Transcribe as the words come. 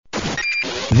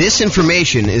This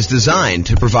information is designed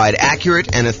to provide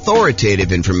accurate and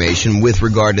authoritative information with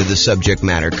regard to the subject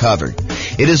matter covered.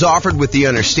 It is offered with the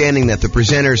understanding that the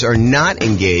presenters are not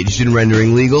engaged in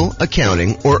rendering legal,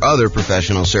 accounting, or other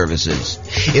professional services.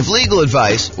 If legal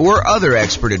advice or other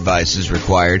expert advice is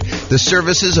required, the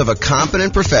services of a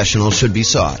competent professional should be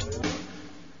sought.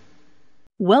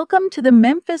 Welcome to the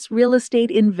Memphis Real Estate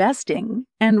Investing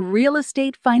and Real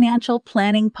Estate Financial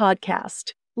Planning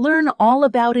Podcast. Learn all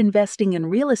about investing in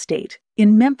real estate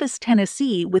in Memphis,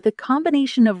 Tennessee, with a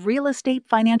combination of real estate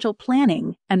financial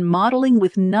planning and modeling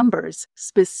with numbers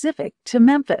specific to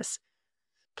Memphis,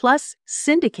 plus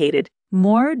syndicated,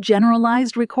 more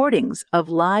generalized recordings of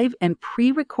live and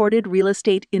pre-recorded real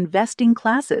estate investing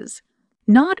classes,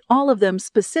 not all of them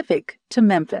specific to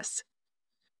Memphis.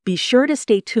 Be sure to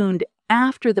stay tuned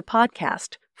after the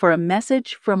podcast for a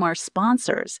message from our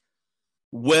sponsors.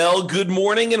 Well, good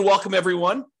morning and welcome,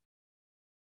 everyone.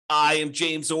 I am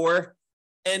James Orr,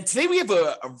 and today we have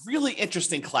a really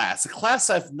interesting class, a class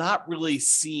I've not really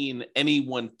seen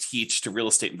anyone teach to real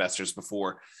estate investors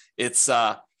before. It's,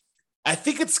 I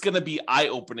think it's going to be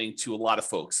eye-opening to a lot of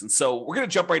folks, and so we're going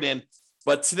to jump right in,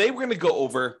 but today we're going to go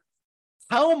over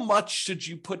how much should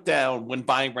you put down when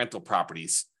buying rental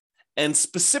properties, and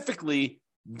specifically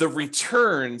the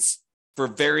returns for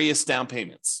various down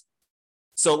payments.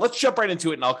 So let's jump right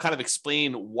into it, and I'll kind of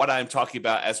explain what I'm talking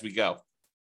about as we go.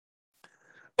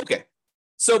 Okay,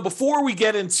 so before we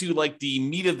get into like the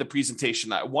meat of the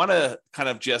presentation, I want to kind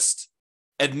of just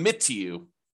admit to you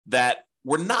that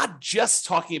we're not just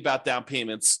talking about down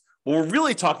payments. What we're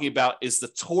really talking about is the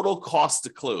total cost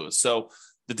to close. So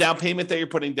the down payment that you're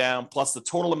putting down plus the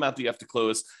total amount that you have to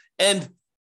close. And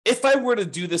if I were to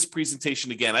do this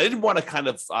presentation again, I didn't want to kind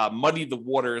of muddy the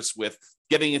waters with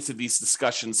getting into these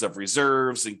discussions of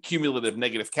reserves and cumulative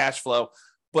negative cash flow.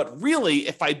 But really,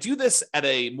 if I do this at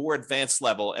a more advanced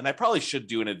level, and I probably should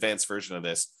do an advanced version of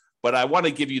this, but I want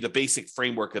to give you the basic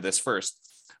framework of this first.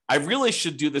 I really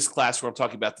should do this class where I'm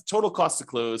talking about the total cost to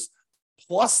close,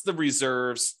 plus the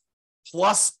reserves,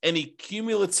 plus any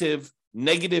cumulative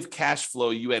negative cash flow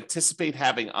you anticipate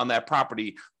having on that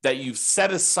property that you've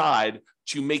set aside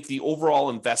to make the overall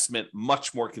investment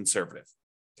much more conservative.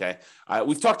 Okay,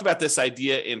 we've talked about this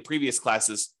idea in previous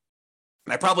classes,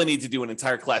 and I probably need to do an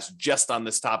entire class just on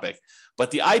this topic.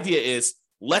 But the idea is,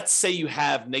 let's say you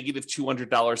have negative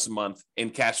 $200 a month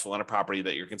in cash flow on a property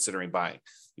that you're considering buying.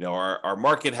 You know, our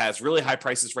market has really high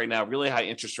prices right now, really high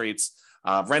interest rates.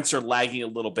 Rents are lagging a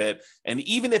little bit. And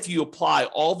even if you apply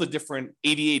all the different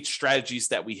 88 strategies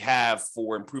that we have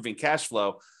for improving cash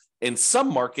flow, in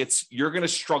some markets, you're going to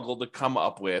struggle to come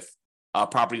up with a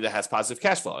property that has positive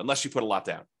cash flow unless you put a lot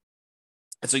down.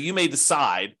 And so you may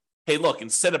decide, hey, look,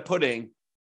 instead of putting,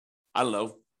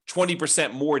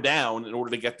 20% more down in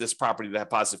order to get this property to have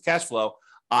positive cash flow,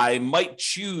 I might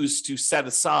choose to set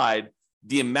aside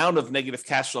the amount of negative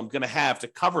cash flow I'm going to have to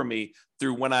cover me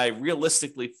through when I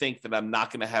realistically think that I'm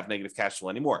not going to have negative cash flow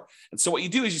anymore. And so what you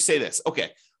do is you say this,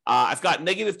 okay, I've got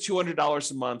negative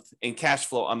 $200 a month in cash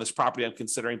flow on this property I'm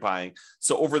considering buying.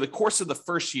 So over the course of the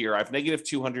first year, I have negative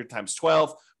 200 times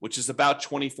 12, which is about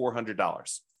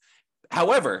 $2,400.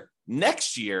 However,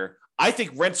 next year, I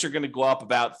think rents are going to go up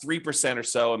about 3% or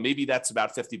so, and maybe that's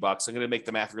about $50. I'm going to make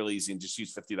the math really easy and just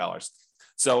use $50.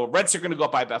 So rents are going to go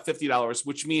up by about $50,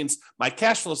 which means my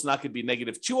cash flow is not going to be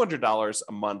negative $200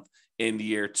 a month in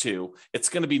year two. It's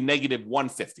going to be negative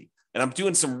 $150. And I'm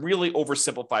doing some really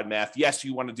oversimplified math. Yes,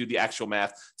 you want to do the actual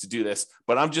math to do this,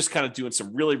 but I'm just kind of doing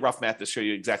some really rough math to show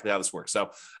you exactly how this works.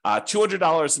 So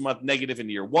 $200 a month negative in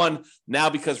year one. Now,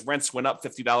 because rents went up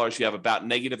 $50, you have about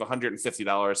negative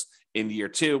 $150 in year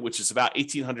two, which is about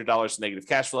 $1,800 negative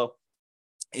cash flow.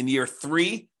 In year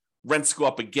three, rents go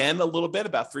up again a little bit,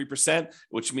 about 3%,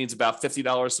 which means about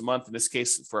 $50 a month in this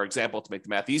case, for example, to make the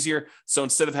math easier. So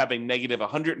instead of having negative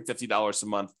 $150 a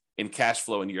month in cash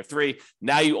flow in year three,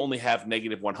 now you only have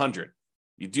negative 100.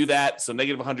 You do that. So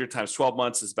negative 100 times 12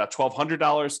 months is about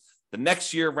 $1,200. The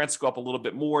next year, rents go up a little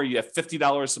bit more. You have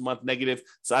 $50 a month negative.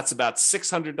 So that's about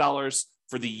 $600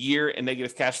 for the year in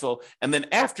negative cash flow. And then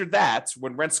after that,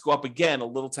 when rents go up again a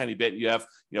little tiny bit, you have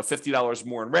 $50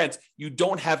 more in rent, you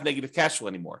don't have negative cash flow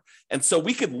anymore. And so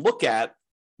we could look at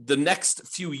the next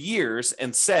few years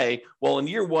and say, well, in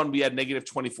year one, we had negative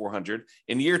 2,400.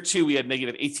 In year two, we had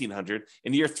negative 1,800.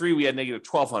 In year three, we had negative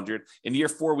 1,200. In year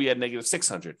four, we had negative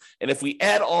 600. And if we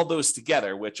add all those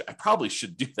together, which I probably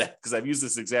should do that because I've used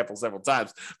this example several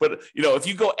times, but if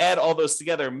you go add all those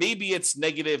together, maybe it's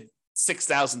negative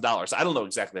 $6,000. I don't know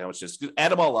exactly how much it is.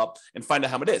 Add them all up and find out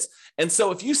how much it is. And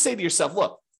so if you say to yourself,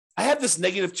 look, I have this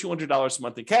negative $200 a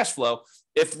month in cash flow.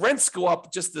 If rents go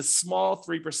up just a small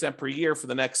 3% per year for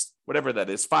the next, whatever that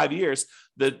is, 5 years,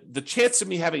 the chance of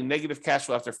me having negative cash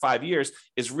flow after 5 years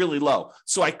is really low.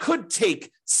 So I could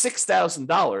take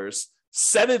 $6,000,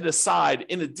 set it aside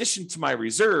in addition to my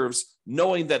reserves,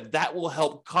 knowing that that will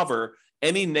help cover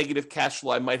any negative cash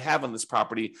flow I might have on this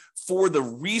property for the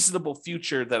reasonable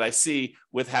future that I see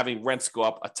with having rents go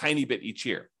up a tiny bit each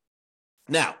year.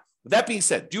 Now, with that being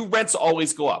said, do rents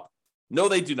always go up? No,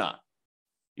 they do not.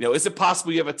 Is it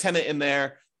possible you have a tenant in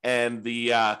there and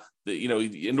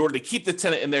in order to keep the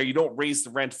tenant in there, you don't raise the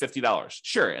rent $50?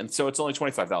 Sure, and so it's only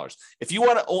 $25. If you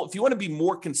want to be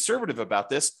more conservative about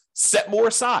this, set more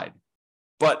aside.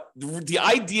 But the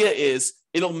idea is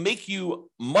it'll make you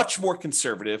much more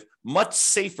conservative, much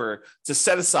safer to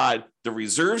set aside the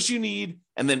reserves you need,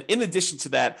 and then in addition to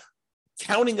that,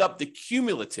 counting up the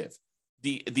cumulative,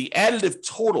 the additive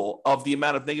total of the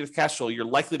amount of negative cash flow you're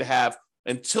likely to have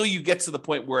until you get to the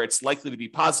point where it's likely to be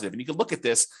positive. And you can look at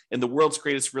this in the world's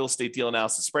greatest real estate deal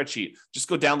analysis spreadsheet. Just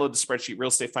go download the spreadsheet,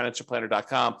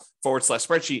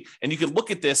 realestatefinancialplanner.com/spreadsheet. And you can look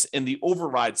at this in the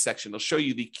override section. It'll show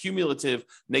you the cumulative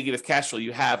negative cash flow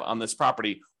you have on this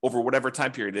property over whatever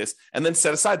time period it is, and then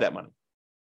set aside that money.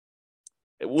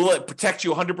 Will it protect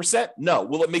you 100%? No.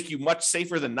 Will it make you much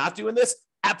safer than not doing this?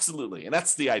 Absolutely. And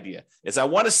that's the idea, is I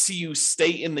want to see you stay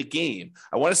in the game.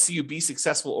 I want to see you be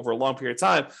successful over a long period of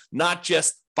time, not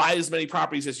just buy as many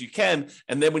properties as you can.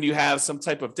 And then when you have some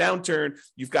type of downturn,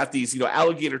 you've got these,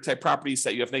 alligator type properties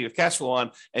that you have negative cash flow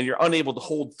on, and you're unable to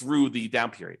hold through the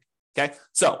down period. Okay.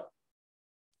 So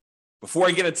before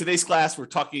I get into today's class, we're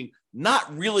talking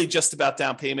not really just about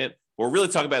down payment. What we're really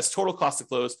talking about is total cost to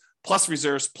close plus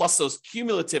reserves, plus those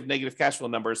cumulative negative cash flow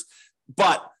numbers.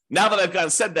 But now that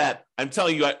I've said that, I'm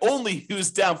telling you, I only use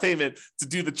down payment to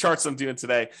do the charts I'm doing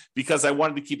today because I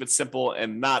wanted to keep it simple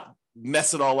and not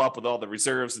mess it all up with all the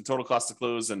reserves and total cost to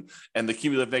close and the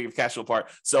cumulative negative cash flow part.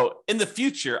 So in the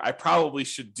future, I probably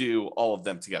should do all of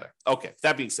them together. Okay,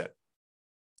 that being said.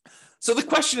 So the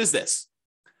question is this: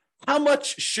 how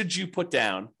much should you put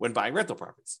down when buying rental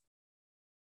properties?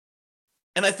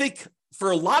 And I think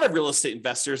for a lot of real estate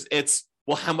investors, it's,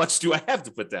 well, how much do I have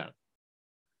to put down?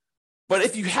 But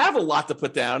if you have a lot to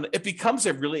put down, it becomes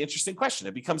a really interesting question.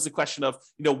 It becomes the question of,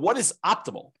 what is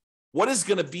optimal? What is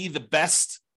going to be the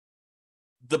best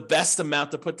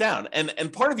amount to put down?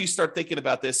 And part of you start thinking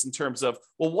about this in terms of,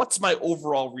 well, what's my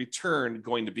overall return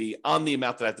going to be on the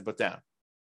amount that I have to put down?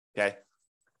 Okay.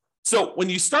 So when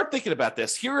you start thinking about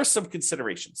this, here are some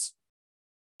considerations.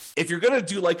 If you're going to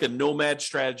do like a nomad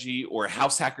strategy or a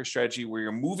house hacker strategy where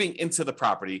you're moving into the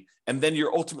property and then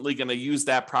you're ultimately going to use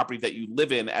that property that you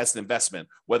live in as an investment,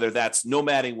 whether that's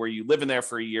nomading where you live in there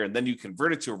for a year and then you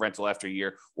convert it to a rental after a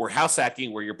year, or house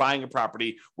hacking where you're buying a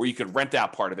property where you could rent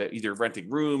out part of it, either renting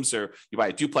rooms or you buy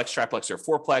a duplex, triplex, or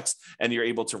fourplex, and you're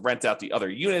able to rent out the other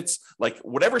units. Like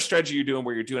whatever strategy you're doing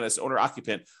where you're doing as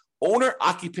owner-occupant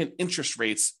interest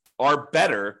rates are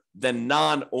better than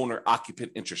non-owner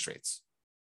occupant interest rates,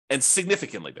 and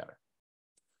significantly better.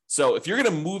 So if you're going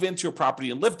to move into a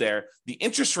property and live there, the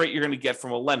interest rate you're going to get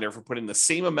from a lender for putting the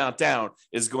same amount down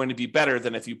is going to be better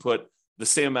than if you put the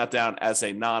same amount down as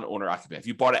a non-owner occupant, if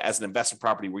you bought it as an investment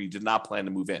property where you did not plan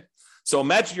to move in. So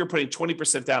imagine you're putting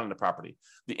 20% down on the property.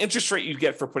 The interest rate you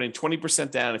get for putting 20%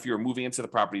 down if you were moving into the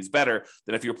property is better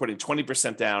than if you're putting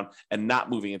 20% down and not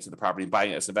moving into the property and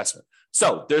buying it as an investment.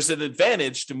 So there's an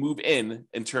advantage to move in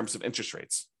terms of interest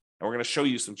rates. And we're going to show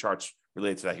you some charts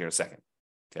related to that here in a second.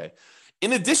 Okay.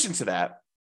 In addition to that,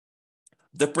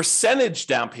 the percentage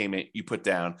down payment you put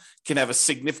down can have a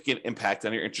significant impact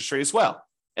on your interest rate as well.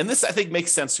 And this, I think,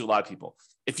 makes sense to a lot of people.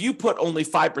 If you put only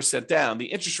 5% down, the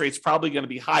interest rate's probably going to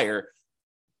be higher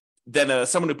than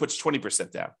someone who puts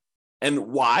 20% down. And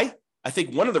why? I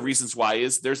think one of the reasons why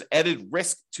is there's added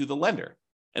risk to the lender.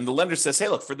 And the lender says, hey,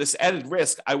 look, for this added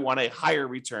risk, I want a higher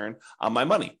return on my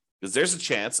money because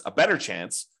there's a better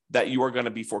chance that you are going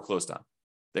to be foreclosed on,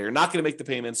 that you're not going to make the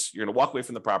payments, you're going to walk away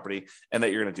from the property, and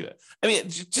that you're going to do it. I mean,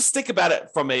 just think about it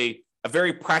from a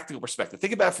very practical perspective.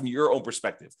 Think about it from your own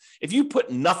perspective. If you put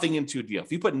nothing into a deal,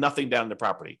 if you put nothing down in the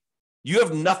property, you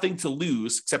have nothing to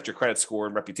lose except your credit score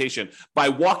and reputation by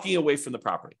walking away from the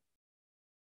property.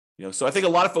 So I think a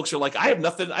lot of folks are like, I have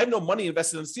nothing, I have no money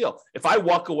invested in this deal. If I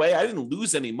walk away, I didn't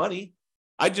lose any money.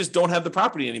 I just don't have the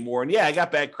property anymore. And yeah, I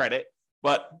got bad credit,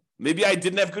 but maybe I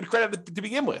didn't have good credit to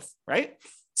begin with, right?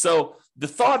 So the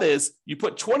thought is you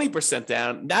put 20%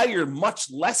 down, now you're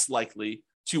much less likely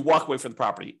to walk away from the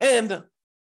property. And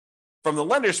from the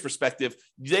lender's perspective,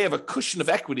 they have a cushion of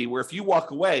equity where if you walk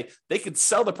away, they could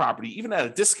sell the property even at a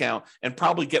discount and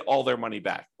probably get all their money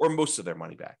back or most of their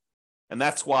money back. And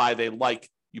that's why they like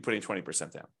you put in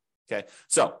 20% down. Okay.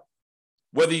 So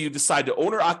whether you decide to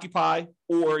own or occupy,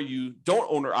 or you don't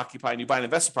own or occupy and you buy an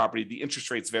investment property, the interest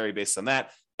rates vary based on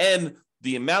that. And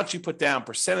the amount you put down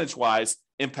percentage-wise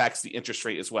impacts the interest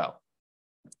rate as well.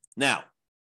 Now,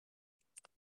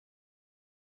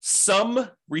 some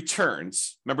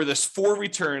returns, remember there's 4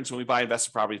 returns when we buy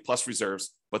investment properties plus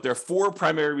reserves, but there are 4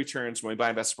 primary returns when we buy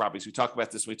investment properties. We talk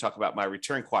about this when we talk about my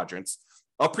return quadrants.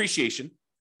 Appreciation,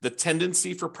 the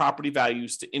tendency for property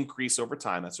values to increase over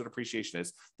time. That's what appreciation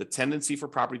is. The tendency for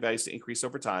property values to increase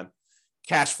over time.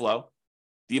 Cash flow,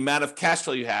 the amount of cash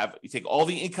flow you have. You take all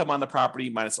the income on the property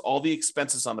minus all the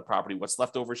expenses on the property. What's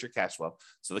left over is your cash flow.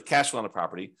 So the cash flow on the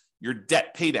property, your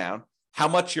debt pay down, how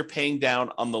much you're paying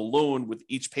down on the loan with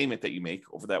each payment that you make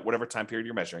over that whatever time period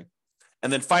you're measuring.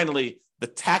 And then finally, the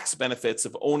tax benefits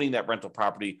of owning that rental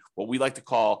property, what we like to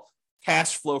call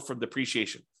cash flow from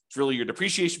depreciation. It's really your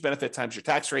depreciation benefit times your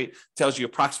tax rate, tells you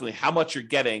approximately how much you're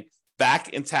getting back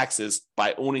in taxes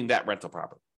by owning that rental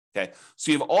property. Okay,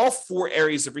 so you have all 4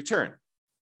 areas of return.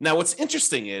 Now, what's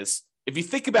interesting is if you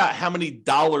think about how many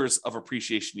dollars of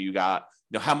appreciation you got,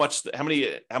 how much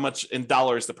in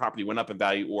dollars the property went up in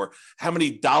value, or how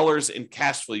many dollars in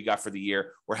cash flow you got for the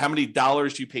year, or how many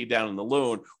dollars you paid down in the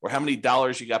loan, or how many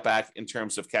dollars you got back in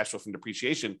terms of cash flow from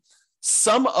depreciation,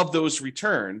 some of those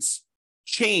returns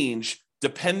change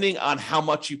depending on how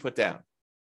much you put down.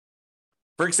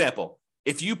 For example,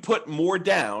 if you put more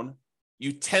down,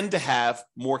 you tend to have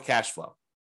more cash flow.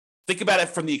 Think about it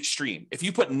from the extreme. If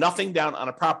you put nothing down on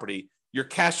a property, your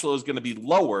cash flow is going to be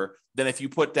lower than if you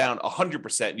put down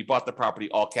 100% and you bought the property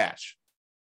all cash,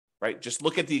 right? Just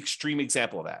look at the extreme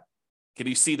example of that. Can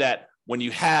you see that when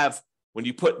you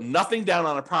put nothing down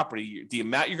on a property, the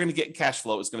amount you're going to get in cash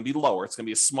flow is going to be lower. It's going to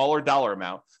be a smaller dollar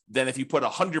amount than if you put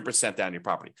 100% down your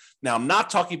property. Now, I'm not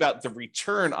talking about the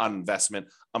return on investment.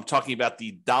 I'm talking about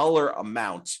the dollar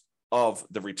amount of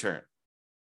the return.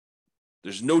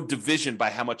 There's no division by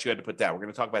how much you had to put down. We're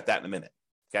going to talk about that in a minute.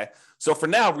 Okay. So for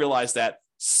now, realize that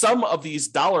some of these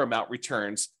dollar amount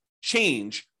returns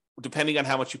change depending on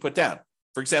how much you put down.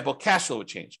 For example, cash flow would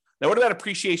change. Now, what about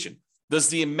appreciation? Does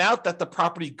the amount that the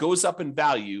property goes up in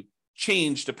value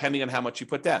change depending on how much you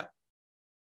put down?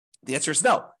 The answer is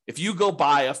no. If you go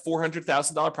buy a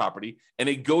 $400,000 property and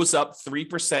it goes up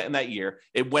 3% in that year,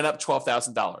 it went up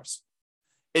 $12,000.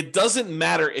 It doesn't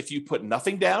matter if you put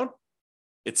nothing down,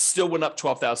 it still went up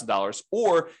 $12,000.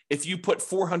 Or if you put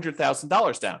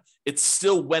 $400,000 down, it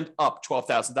still went up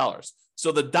 $12,000.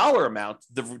 So the dollar amount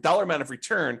of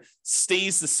return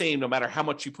stays the same no matter how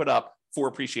much you put up for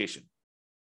appreciation.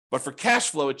 But for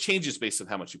cash flow, it changes based on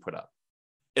how much you put up.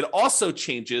 It also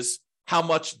changes how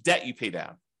much debt you pay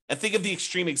down. And think of the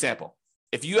extreme example.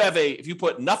 If you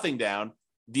put nothing down,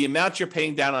 the amount you're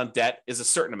paying down on debt is a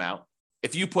certain amount.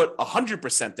 If you put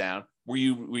 100% down, where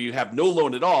you have no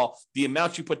loan at all, the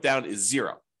amount you put down is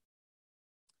 0.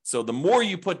 So the more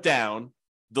you put down,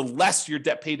 the less your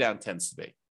debt pay down tends to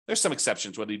be. There's some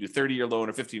exceptions, whether you do 30-year loan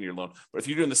or 15-year loan. But if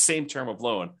you're doing the same term of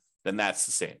loan, then that's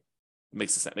the same. It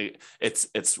makes sense.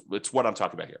 It's what I'm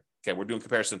talking about here. Okay, we're doing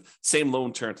comparison, same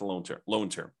loan term to loan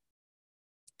term.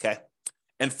 Okay,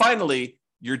 and finally,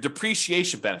 your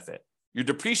depreciation benefit. Your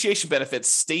depreciation benefit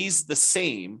stays the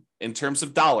same in terms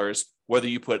of dollars, whether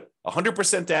you put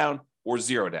 100% down or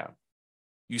 0 down.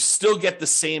 You still get the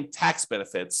same tax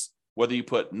benefits, whether you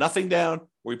put nothing down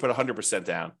or you put 100%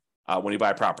 down when you buy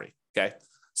a property. Okay,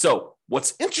 so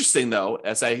what's interesting though,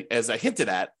 as I hinted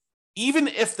at, even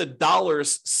if the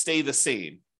dollars stay the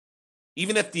same,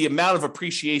 even if the amount of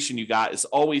appreciation you got is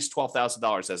always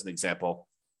 $12,000 as an example,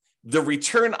 the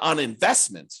return on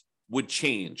investment would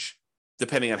change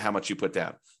depending on how much you put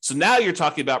down. So now you're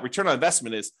talking about return on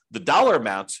investment is the dollar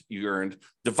amount you earned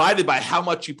divided by how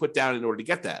much you put down in order to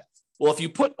get that. Well, if you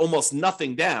put almost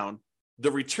nothing down,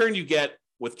 the return you get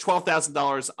with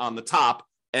 $12,000 on the top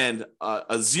and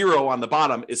a 0 on the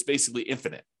bottom is basically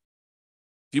infinite.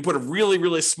 If you put a really,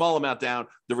 really small amount down,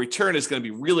 the return is going to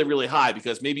be really, really high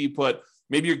because maybe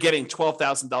you're getting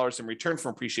 $12,000 in return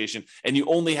from appreciation and you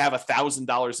only have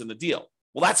 $1,000 in the deal.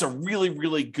 Well, that's a really,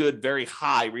 really good, very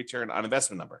high return on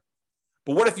investment number.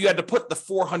 But what if you had to put the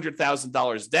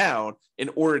 $400,000 down in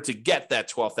order to get that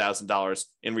 $12,000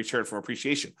 in return from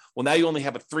appreciation? Well, now you only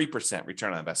have a 3%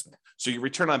 return on investment. So your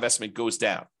return on investment goes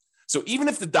down. So even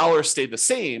if the dollars stay the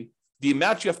same, the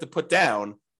amount you have to put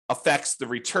down affects the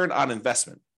return on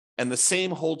investment. And the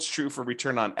same holds true for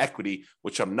return on equity,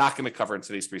 which I'm not going to cover in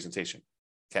today's presentation.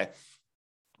 Okay.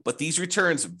 But these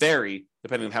returns vary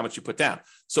depending on how much you put down.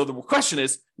 So the question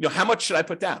is, how much should I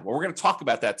put down? Well, we're going to talk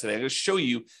about that today. I'm going to show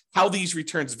you how these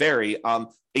returns vary on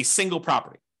a single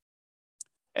property.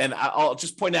 And I'll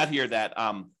just point out here that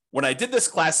when I did this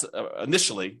class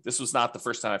initially, this was not the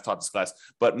first time I've taught this class,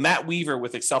 but Matt Weaver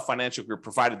with Excel Financial Group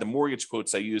provided the mortgage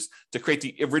quotes I used to create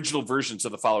the original versions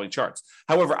of the following charts.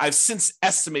 However, I've since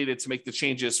estimated to make the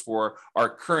changes for our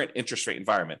current interest rate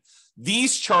environment.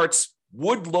 These charts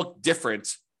would look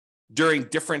different during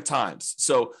different times.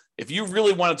 So if you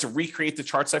really wanted to recreate the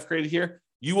charts I've created here,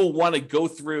 you will want to go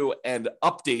through and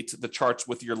update the charts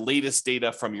with your latest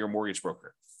data from your mortgage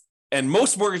broker. And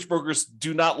most mortgage brokers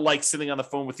do not like sitting on the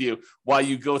phone with you while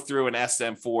you go through and ask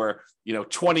them for,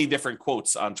 20 different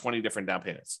quotes on 20 different down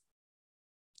payments.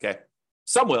 Okay.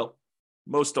 Some will,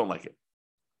 most don't like it.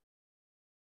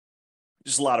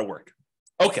 Just a lot of work.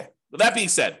 Okay. With that being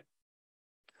said,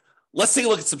 let's take a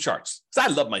look at some charts,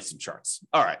 because I love some charts.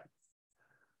 All right.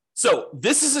 So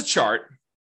this is a chart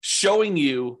showing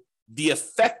you the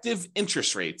effective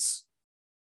interest rates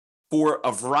for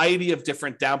a variety of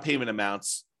different down payment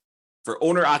amounts for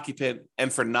owner occupant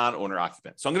and for non-owner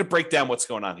occupant. So I'm going to break down what's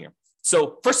going on here.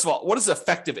 So first of all, what is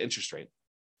effective interest rate?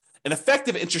 An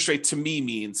effective interest rate to me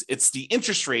means it's the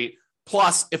interest rate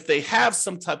plus if they have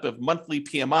some type of monthly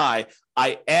PMI,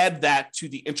 I add that to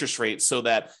the interest rate so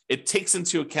that it takes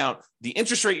into account the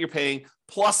interest rate you're paying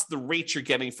plus the rate you're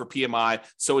getting for PMI.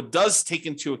 So it does take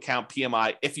into account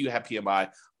PMI if you have PMI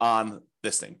on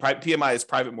this thing. PMI is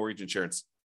private mortgage insurance.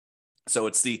 So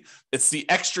it's the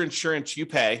extra insurance you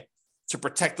pay to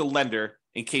protect the lender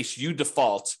in case you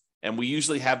default. And we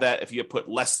usually have that if you put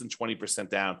less than 20%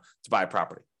 down to buy a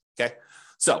property. Okay.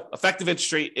 So effective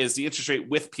interest rate is the interest rate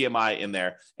with PMI in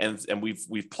there. And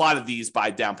we've plotted these by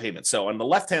down payment. So on the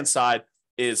left-hand side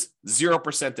is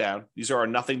 0% down. These are our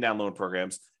nothing down loan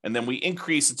programs. And then we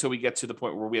increase until we get to the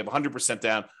point where we have 100%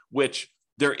 down, which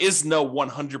there is no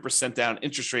 100% down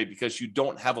interest rate because you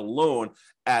don't have a loan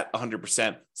at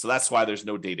 100%. So that's why there's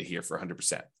no data here for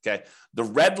 100%. Okay. The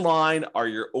red line are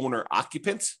your owner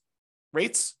occupant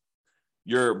rates.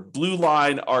 Your blue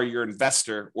line are your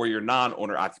investor or your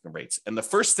non-owner occupant rates. And the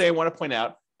first thing I want to point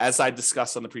out, as I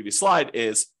discussed on the previous slide,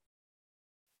 is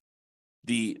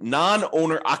the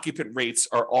non-owner occupant rates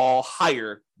are all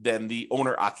higher than the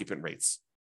owner occupant rates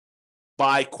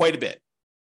by quite a bit.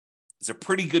 There's a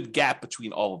pretty good gap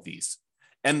between all of these.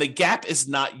 And the gap is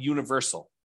not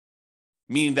universal,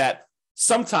 meaning that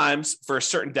sometimes for a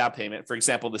certain down payment, for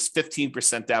example, this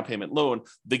 15% down payment loan,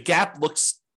 the gap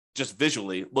looks just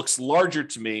visually looks larger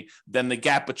to me than the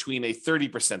gap between a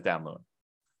 30% down loan.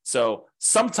 So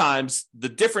sometimes the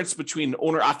difference between an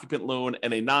owner occupant loan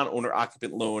and a non-owner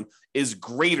occupant loan is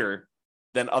greater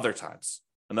than other times.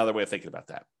 Another way of thinking about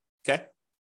that. Okay.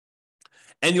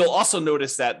 And you'll also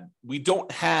notice that we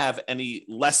don't have any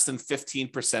less than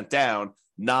 15% down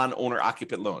non-owner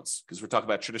occupant loans because we're talking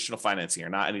about traditional financing here,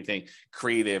 not anything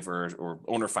creative or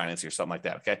owner financing or something like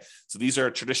that. Okay. So these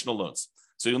are traditional loans.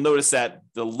 So you'll notice that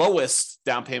the lowest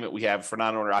down payment we have for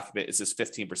non-owner occupant is this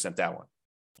 15% down one.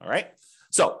 All right.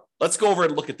 So let's go over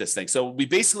and look at this thing. So we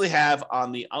basically have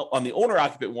on the owner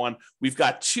occupant one, we've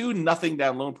got two nothing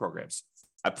down loan programs.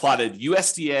 I plotted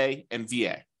USDA and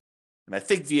VA. And I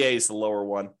think VA is the lower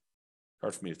one.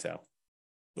 Hard for me to tell.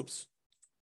 Oops.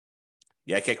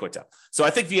 Yeah, I can't quite tell. So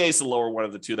I think VA is the lower one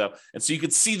of the two, though. And so you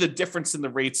can see the difference in the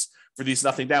rates for these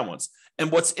nothing down ones.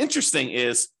 And what's interesting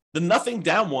is the nothing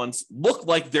down ones look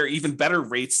like they're even better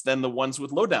rates than the ones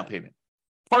with low down payment,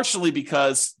 partially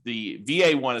because the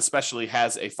VA one especially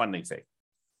has a funding fee.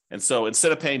 And so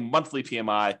instead of paying monthly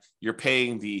PMI, you're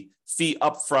paying the fee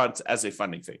upfront as a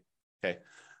funding fee. Okay.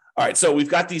 All right. So we've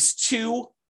got these two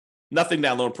nothing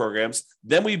down loan programs.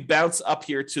 Then we bounce up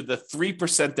here to the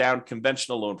 3% down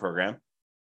conventional loan program,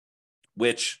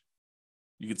 which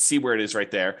you can see where it is right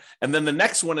there. And then the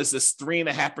next one is this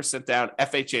 3.5% down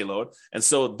FHA loan. And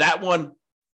so that one,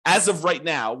 as of right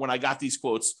now, when I got these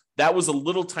quotes, that was a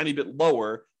little tiny bit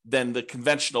lower than the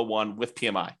conventional one with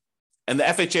PMI. And the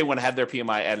FHA one had their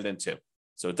PMI added in too.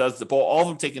 So it does all of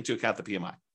them take into account the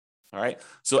PMI. All right.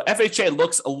 So FHA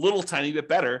looks a little tiny bit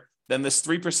better than this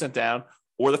 3% down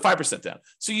or the 5% down.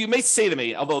 So you may say to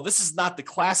me, although this is not the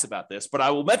class about this, but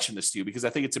I will mention this to you because I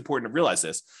think it's important to realize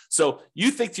this. So you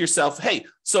think to yourself, hey,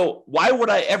 so why would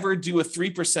I ever do a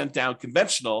 3% down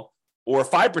conventional or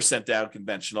 5% down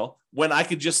conventional when I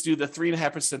could just do the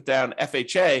 3.5% down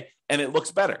FHA and it looks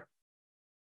better?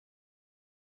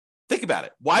 Think about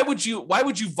it. Why would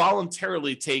you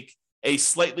voluntarily take a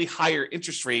slightly higher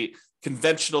interest rate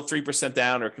conventional 3%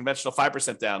 down or conventional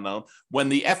 5% down loan when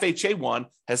the FHA one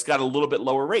has got a little bit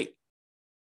lower rate?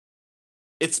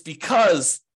 It's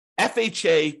because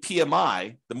FHA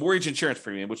PMI, the mortgage insurance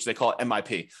premium, which they call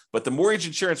MIP, but the mortgage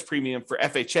insurance premium for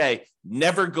FHA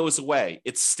never goes away.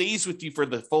 It stays with you for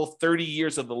the full 30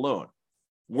 years of the loan.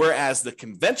 whereas the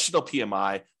conventional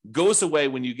PMI goes away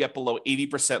when you get below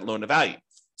 80% loan to value.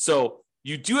 So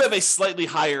you do have a slightly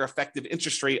higher effective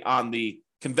interest rate on the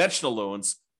conventional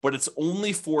loans, but it's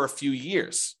only for a few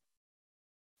years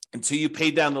until you pay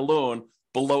down the loan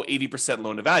below 80%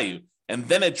 loan to value. And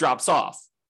then it drops off.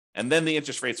 And then the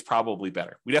interest rate's probably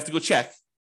better. We'd have to go check,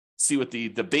 see what the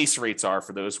base rates are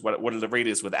for those, what the rate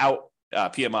is without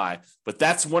PMI. But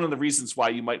that's one of the reasons why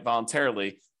you might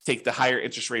voluntarily take the higher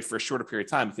interest rate for a shorter period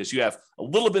of time, because you have a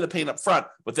little bit of pain up front,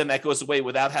 but then that goes away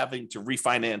without having to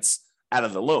refinance out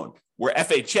of the loan. Where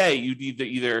FHA, you need to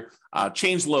either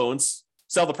change loans,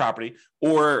 sell the property,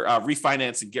 or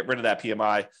refinance and get rid of that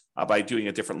PMI by doing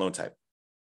a different loan type.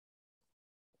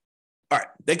 All right,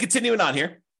 then continuing on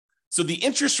here. So the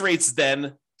interest rates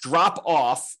then drop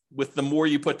off with the more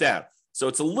you put down. So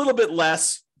it's a little bit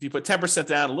less if you put 10%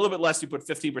 down, a little bit less if you put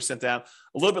 15% down,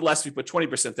 a little bit less if you put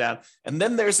 20% down. And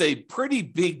then there's a pretty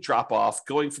big drop off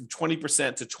going from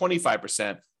 20% to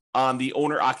 25% on the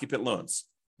owner-occupant loans.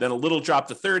 Then a little drop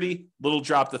to 30, little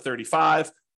drop to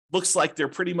 35. Looks like they're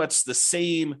pretty much the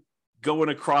same going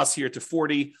across here to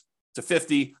 40 to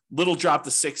 50, little drop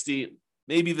to 60,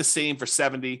 maybe the same for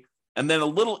 70, and then a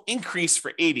little increase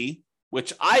for 80,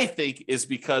 which I think is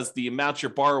because the amount you're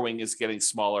borrowing is getting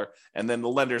smaller. And then the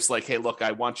lender's like, hey, look,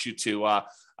 I want you to,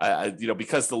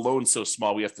 because the loan's so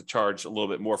small, we have to charge a little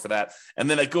bit more for that. And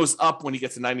then it goes up when you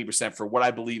get to 90% for what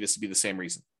I believe is to be the same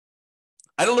reason.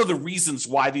 I don't know the reasons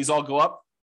why these all go up.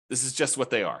 This is just what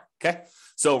they are, okay?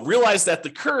 So realize that the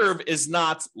curve is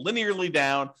not linearly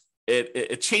down.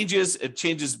 It changes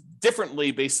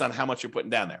differently based on how much you're putting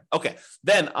down there. Okay,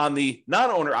 then on the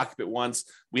non-owner occupant ones,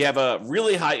 we have a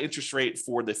really high interest rate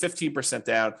for the 15%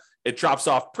 down. It drops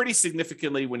off pretty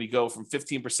significantly when you go from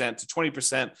 15% to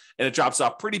 20%, and it drops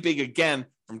off pretty big again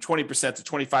from 20% to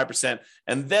 25%.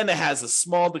 And then it has a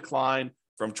small decline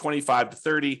from 25 to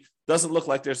 30. Doesn't look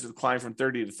like there's a decline from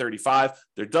 30 to 35.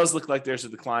 There does look like there's a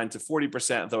decline to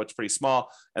 40%, though it's pretty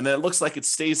small. And then it looks like it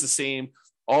stays the same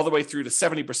all the way through to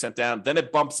 70% down. Then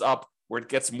it bumps up where it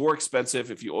gets more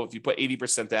expensive if you put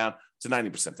 80% down to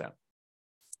 90% down.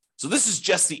 So this is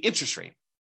just the interest rate.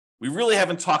 We really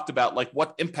haven't talked about like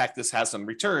what impact this has on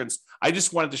returns. I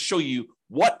just wanted to show you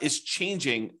what is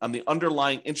changing on the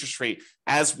underlying interest rate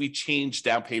as we change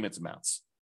down payment amounts.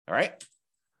 All right.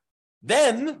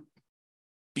 Then,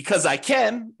 because I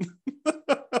can,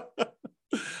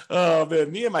 oh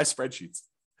man, me and my spreadsheets.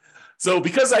 So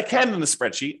because I can in the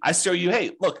spreadsheet, I show you,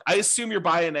 hey, look, I assume you're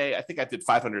buying I think I did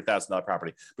 $500,000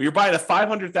 property, but you're buying a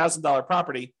 $500,000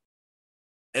 property,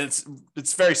 and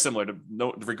it's very similar to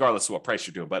regardless of what price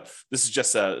you're doing, but this is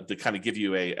just to kind of give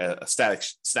you a static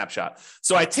snapshot.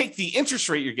 So I take the interest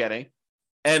rate you're getting,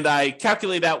 and I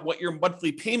calculate out what your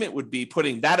monthly payment would be,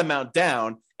 putting that amount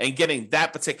down and getting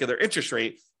that particular interest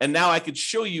rate. And now I could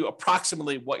show you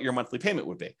approximately what your monthly payment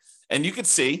would be. And you can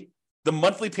see the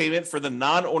monthly payment for the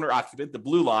non-owner occupant, the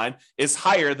blue line, is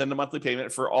higher than the monthly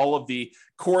payment for all of the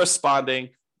corresponding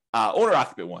owner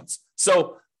occupant ones.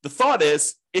 So the thought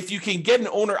is, if you can get an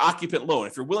owner occupant loan,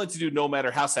 if you're willing to do no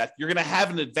matter house hack, you're going to have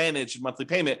an advantage in monthly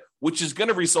payment, which is going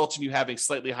to result in you having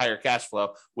slightly higher cash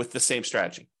flow with the same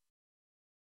strategy.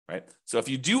 Right? So if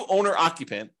you do owner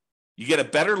occupant, you get a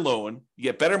better loan, you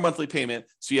get better monthly payment,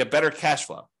 so you have better cash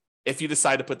flow if you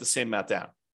decide to put the same amount down.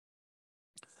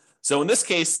 So in this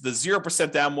case, the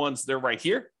 0% down ones, they're right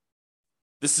here.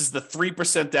 This is the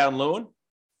 3% down loan,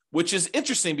 which is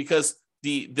interesting because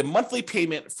the monthly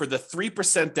payment for the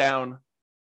 3% down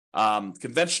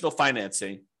conventional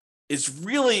financing is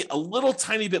really a little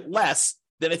tiny bit less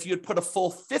than if you had put a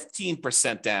full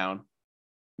 15% down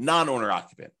non-owner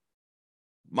occupant.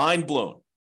 Mind blown.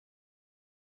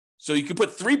 So you could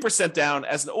put 3% down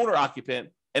as an owner occupant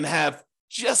and have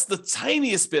just the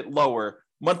tiniest bit lower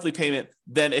monthly payment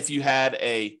than if you had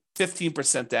a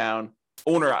 15% down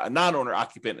non-owner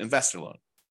occupant investor loan,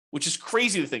 which is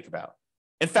crazy to think about.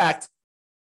 In fact,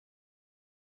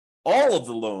 all of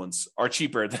the loans are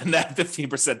cheaper than that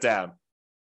 15% down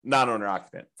non-owner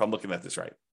occupant, if I'm looking at this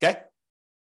right. Okay.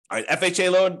 All right.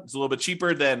 FHA loan is a little bit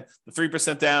cheaper than the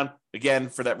 3% down. Again,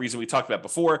 for that reason we talked about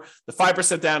before. The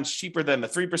 5% down is cheaper than the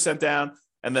 3% down.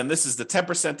 And then this is the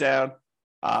 10% down.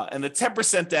 And the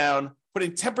 10% down,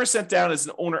 putting 10% down as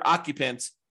an owner occupant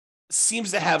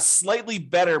seems to have slightly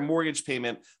better mortgage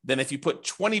payment than if you put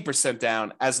 20%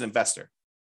 down as an investor.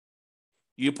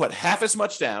 You put half as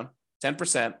much down,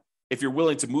 10%, if you're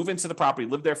willing to move into the property,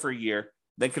 live there for a year,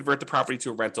 then convert the property to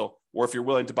a rental, or if you're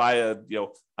willing to buy a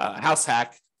house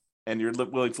hack and you're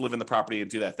willing to live in the property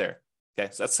and do that there. Okay,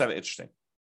 so that's kind of interesting.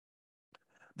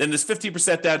 Then there's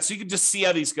 50% down, so you can just see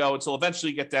how these go until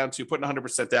eventually you get down to putting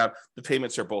 100% down. The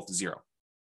payments are both zero.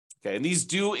 Okay, and these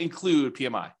do include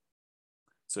PMI.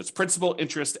 So it's principal,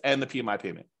 interest, and the PMI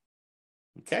payment.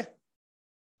 Okay.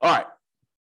 All right.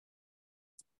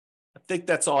 I think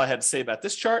that's all I had to say about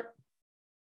this chart.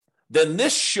 Then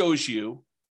this shows you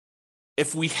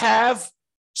if we have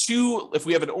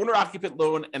an owner-occupant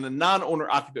loan and a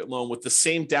non-owner-occupant loan with the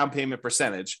same down payment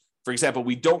percentage. For example,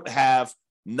 we don't have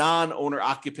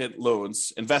non-owner-occupant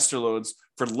loans, investor loans,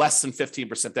 for less than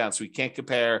 15% down. So we can't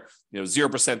compare,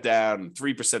 0% down,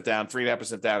 3% down,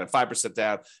 3.5% down, and 5%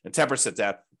 down, and 10%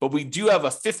 down. But we do have a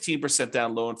 15%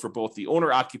 down loan for both the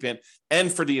owner-occupant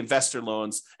and for the investor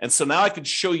loans. And so now I can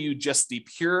show you just the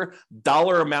pure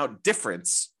dollar amount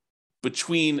difference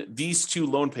between these two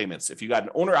loan payments, if you got an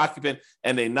owner-occupant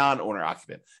and a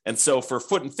non-owner-occupant. And so for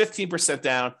putting 15%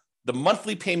 down, the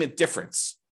monthly payment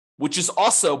difference, which is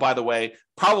also, by the way,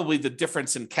 probably the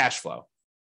difference in cash flow,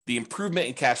 the improvement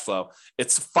in cash flow,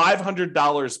 it's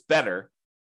 $500 better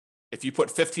if you put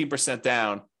 15%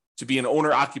 down to be an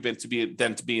owner-occupant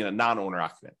than to be a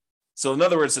non-owner-occupant. So in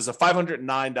other words, there's a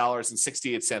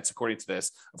 $509.68 according to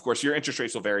this. Of course, your interest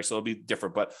rates will vary, so it'll be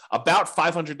different, but about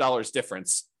 $500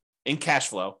 difference in cash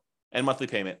flow and monthly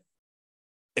payment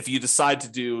if you decide to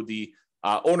do the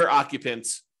owner-occupant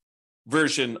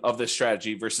version of this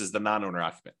strategy versus the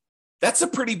non-owner-occupant. That's a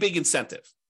pretty big incentive.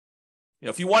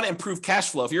 If you want to improve cash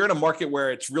flow, if you're in a market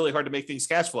where it's really hard to make things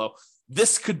cash flow,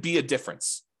 this could be a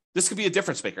difference. This could be a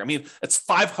difference maker. I mean, it's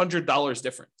 $500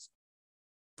 difference,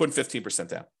 putting 15%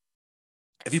 down.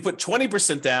 If you put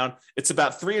 20% down, it's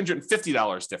about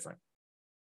 $350 different.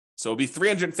 So it'll be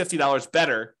 $350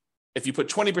 better if you put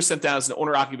 20% down as an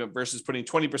owner-occupant versus putting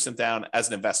 20% down as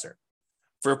an investor.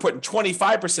 For putting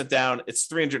 25% down, it's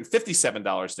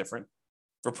 $357 different.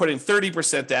 For putting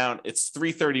 30% down, it's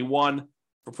 $331.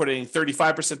 For putting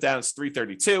 35% down, it's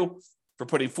 $332. For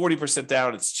putting 40%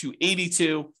 down, it's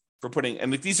 $282.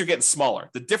 And these are getting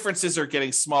smaller. The differences are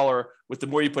getting smaller with the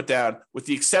more you put down, with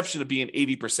the exception of being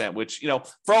 80%, which,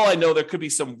 for all I know, there could be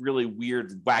some really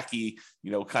weird, wacky,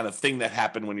 kind of thing that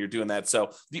happened when you're doing that.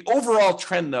 So the overall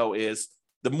trend, though, is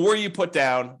the more you put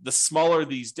down, the smaller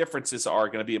these differences are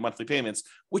going to be in monthly payments,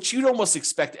 which you'd almost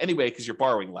expect anyway because you're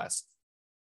borrowing less.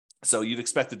 So you'd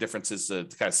expect the differences to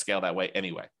kind of scale that way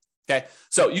anyway. Okay,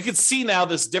 so you can see now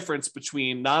this difference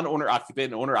between non-owner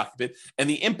occupant and owner occupant and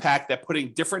the impact that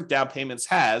putting different down payments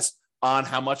has on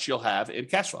how much you'll have in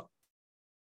cash flow.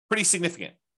 Pretty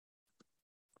significant.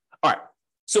 All right,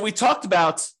 so we talked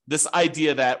about this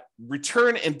idea that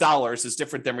return in dollars is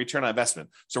different than return on investment.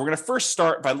 So we're going to first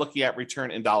start by looking at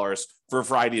return in dollars for a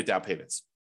variety of down payments.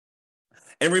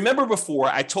 And remember before,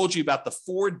 I told you about the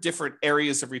 4 different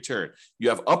areas of return. You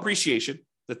have appreciation,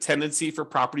 the tendency for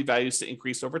property values to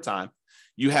increase over time.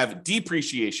 You have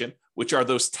depreciation, which are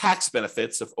those tax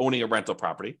benefits of owning a rental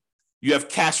property. You have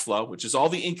cash flow, which is all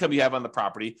the income you have on the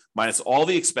property minus all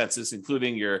the expenses,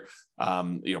 including your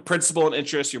principal and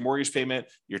interest, your mortgage payment,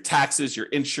 your taxes, your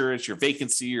insurance, your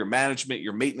vacancy, your management,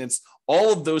 your maintenance.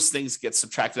 All of those things get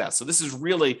subtracted out. So this is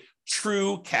really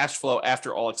true cash flow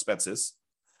after all expenses.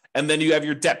 And then you have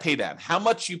your debt pay down, how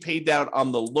much you paid down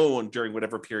on the loan during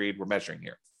whatever period we're measuring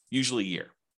here, usually a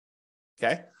year.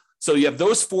 Okay, so you have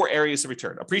those 4 areas of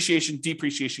return: appreciation,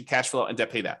 depreciation, cash flow, and debt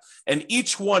pay down. And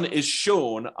each one is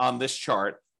shown on this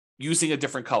chart using a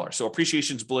different color. So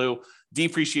appreciation is blue,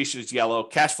 depreciation is yellow,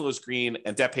 cash flow is green,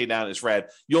 and debt pay down is red.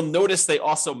 You'll notice they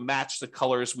also match the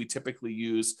colors we typically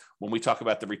use when we talk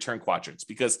about the return quadrants,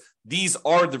 because these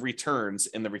are the returns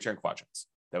in the return quadrants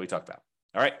that we talked about.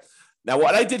 All right. Now,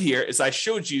 what I did here is I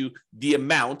showed you the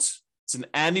amount. It's an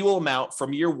annual amount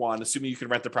from year 1, assuming you can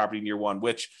rent the property in year 1,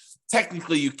 which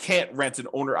technically you can't rent an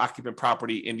owner-occupant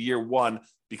property in year 1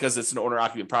 because it's an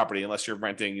owner-occupant property unless you're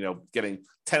renting, getting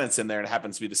tenants in there, and it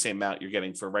happens to be the same amount you're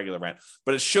getting for regular rent.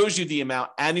 But it shows you the amount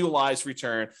annualized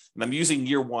return, and I'm using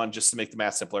year 1 just to make the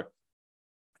math simpler.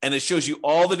 And it shows you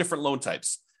all the different loan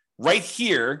types. Right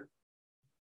here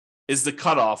is the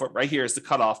cutoff. Right here is the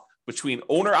cutoff between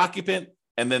owner-occupant,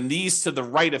 and then these to the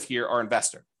right of here are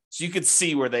investor. So you could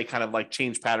see where they kind of like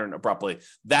change pattern abruptly.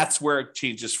 That's where it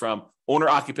changes from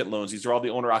owner-occupant loans. These are all the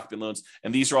owner-occupant loans,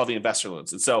 and these are all the investor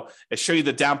loans. And so I show you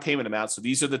the down payment amount. So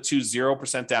these are the 2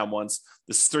 0% down ones.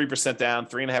 This is 3% down,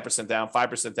 3.5% down,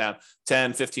 5% down,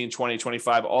 10, 15, 20,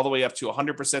 25, all the way up to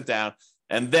 100% down.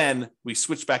 And then we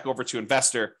switch back over to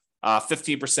investor,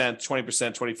 15%,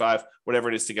 20%, 25, whatever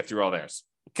it is to get through all theirs.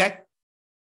 Okay?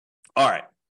 All right.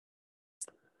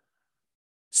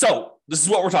 So this is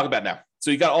what we're talking about now. So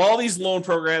you got all these loan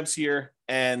programs here,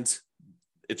 and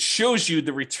it shows you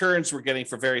the returns we're getting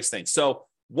for various things. So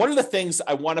one of the things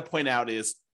I want to point out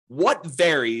is what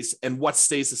varies and what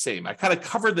stays the same. I kind of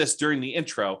covered this during the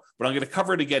intro, but I'm going to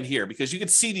cover it again here because you can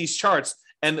see these charts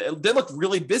and they look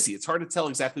really busy. It's hard to tell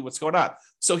exactly what's going on.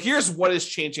 So here's what is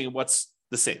changing and what's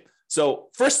the same. So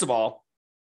first of all,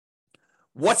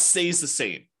 what stays the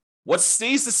same? What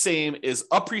stays the same is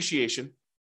appreciation.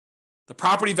 The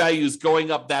property value is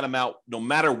going up that amount no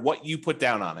matter what you put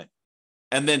down on it.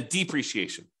 And then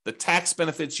depreciation. The tax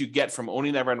benefits you get from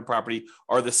owning that rental property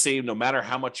are the same no matter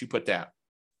how much you put down.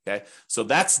 Okay, so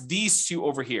that's these two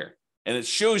over here. And it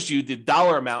shows you the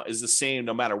dollar amount is the same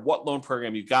no matter what loan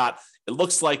program you got. It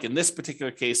looks like in this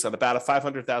particular case on about a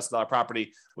 $500,000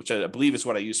 property, which I believe is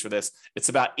what I use for this, it's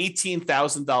about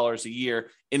 $18,000 a year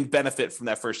in benefit from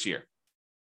that first year.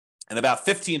 And about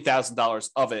 $15,000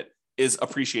 of it is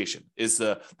appreciation, is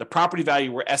the property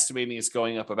value we're estimating is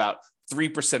going up about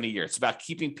 3% a year. It's about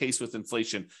keeping pace with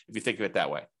inflation, if you think of it that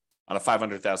way, on a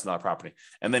 $500,000 property.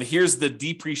 And then here's the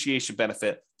depreciation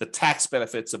benefit, the tax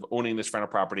benefits of owning this rental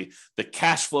property, the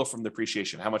cash flow from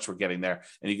depreciation, how much we're getting there.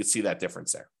 And you can see that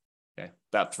difference there. Okay,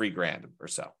 about $3,000 or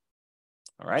so.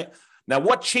 All right. Now,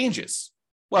 what changes?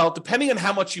 Well, depending on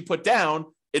how much you put down,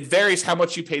 it varies how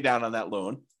much you pay down on that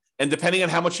loan. And depending on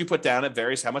how much you put down, it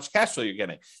varies how much cash flow you're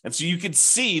getting. And so you can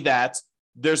see that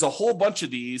there's a whole bunch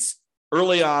of these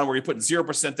early on where you're putting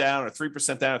 0% down or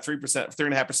 3% down or 3%,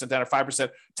 3.5% down or 5%,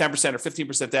 10% or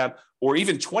 15% down, or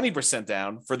even 20%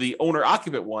 down for the owner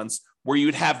occupant ones where you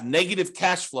would have negative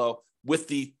cash flow with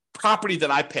the property that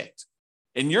I picked.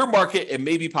 In your market, it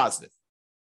may be positive,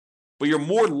 but you're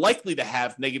more likely to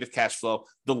have negative cash flow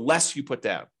the less you put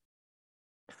down.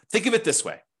 Think of it this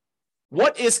way.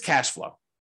 What is cash flow?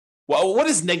 Well, what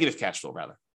is negative cash flow,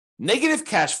 rather? Negative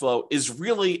cash flow is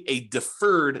really a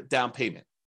deferred down payment.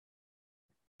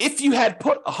 If you had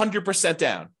put 100%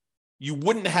 down, you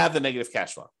wouldn't have the negative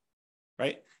cash flow,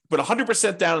 right? Put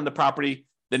 100% down in the property,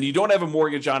 then you don't have a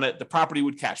mortgage on it, the property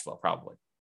would cash flow probably.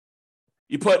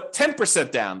 You put 10%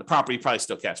 down, the property probably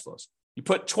still cash flows. You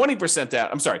put 20%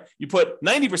 down, you put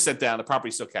 90% down, the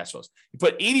property still cash flows. You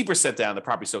put 80% down, the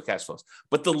property still cash flows.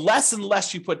 But the less and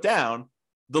less you put down,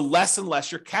 the less and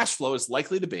less your cash flow is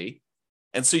likely to be.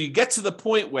 And so you get to the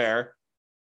point where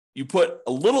you put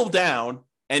a little down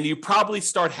and you probably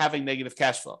start having negative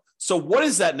cash flow. So what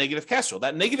is that negative cash flow?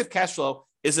 That negative cash flow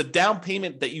is a down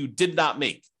payment that you did not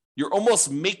make. You're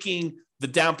almost making the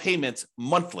down payment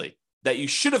monthly that you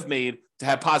should have made to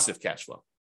have positive cash flow.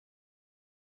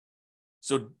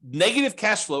 So negative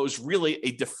cash flow is really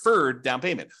a deferred down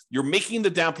payment. You're making the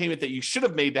down payment that you should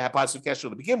have made to have positive cash flow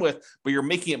to begin with, but you're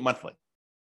making it monthly.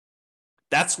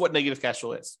 That's what negative cash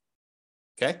flow is.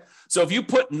 Okay. So if you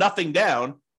put nothing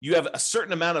down, you have a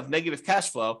certain amount of negative cash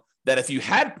flow that if you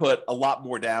had put a lot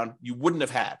more down, you wouldn't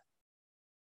have had.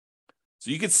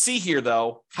 So you can see here,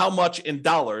 though, how much in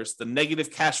dollars the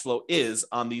negative cash flow is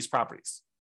on these properties.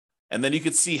 And then you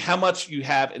can see how much you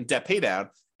have in debt pay down.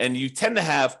 And you tend to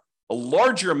have a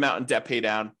larger amount in debt pay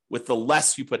down with the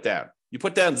less you put down. You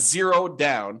put down zero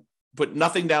down, put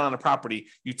nothing down on a property,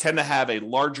 you tend to have a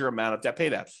larger amount of debt pay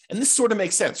down. And this sort of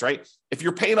makes sense, right? If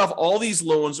you're paying off all these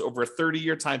loans over a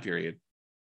 30-year time period,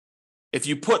 if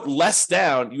you put less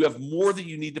down, you have more that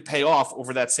you need to pay off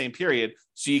over that same period.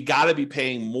 So you got to be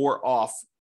paying more off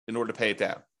in order to pay it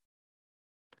down.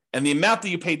 And the amount that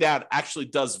you pay down actually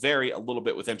does vary a little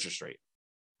bit with interest rate.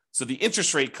 So the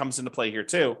interest rate comes into play here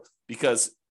too,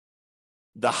 because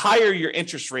the higher your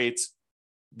interest rates,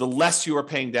 the less you are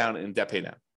paying down in debt pay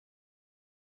down.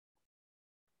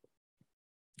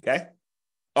 Okay.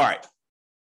 All right.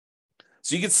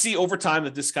 So you can see over time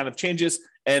that this kind of changes.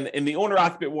 And in the owner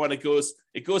occupant one, it goes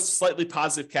slightly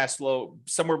positive cash flow,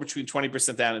 somewhere between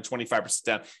 20% down and 25%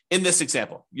 down. In this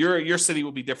example, your city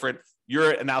will be different.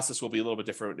 Your analysis will be a little bit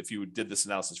different if you did this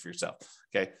analysis for yourself.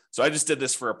 Okay. So I just did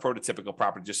this for a prototypical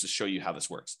property just to show you how this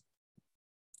works.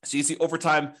 So you see over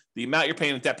time, the amount you're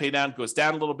paying in debt pay down goes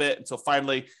down a little bit until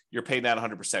finally you're paying down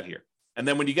 100% here. And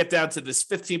then when you get down to this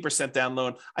 15% down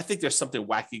loan, I think there's something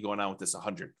wacky going on with this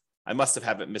 100. I must have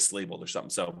had it mislabeled or something.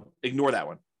 So ignore that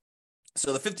one.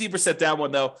 So the 15% down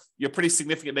one, though, you're pretty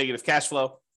significant negative cash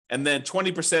flow. And then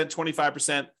 20%,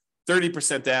 25%,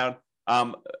 30% down.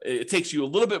 It takes you a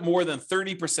little bit more than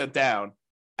 30% down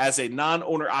as a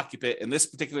non-owner occupant in this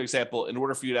particular example in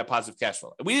order for you to have positive cash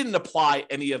flow. And we didn't apply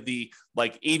any of the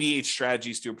like 88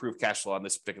 strategies to improve cash flow on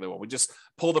this particular one. We just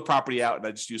pulled the property out and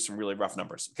I just used some really rough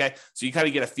numbers. Okay. So you kind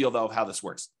of get a feel though of how this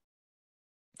works.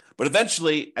 But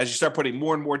eventually, as you start putting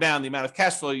more and more down, the amount of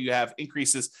cash flow you have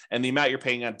increases and the amount you're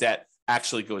paying on debt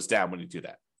actually goes down when you do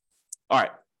that. All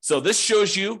right. So this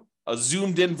shows you a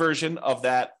zoomed in version of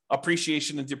that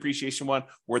appreciation and depreciation one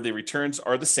where the returns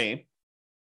are the same.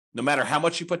 No matter how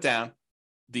much you put down,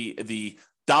 the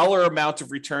dollar amount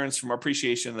of returns from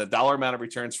appreciation and the dollar amount of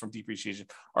returns from depreciation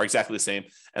are exactly the same.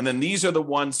 And then these are the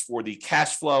ones for the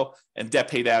cash flow and debt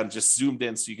pay down, just zoomed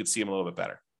in so you can see them a little bit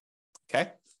better.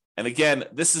 Okay. And again,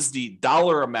 this is the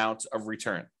dollar amount of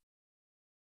return.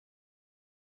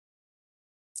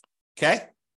 Okay.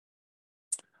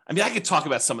 I mean, I could talk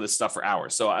about some of this stuff for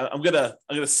hours. So I'm gonna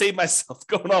save myself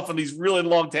going off on these really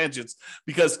long tangents,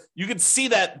 because you can see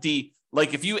that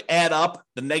if you add up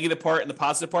the negative part and the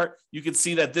positive part, you can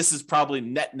see that this is probably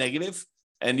net negative.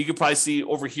 And you can probably see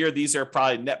over here, these are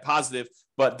probably net positive,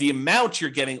 but the amount you're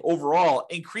getting overall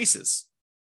increases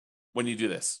when you do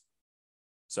this.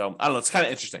 So I don't know, it's kind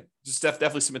of interesting. Just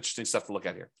definitely some interesting stuff to look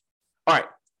at here. All right.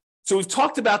 So we've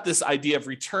talked about this idea of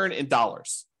return in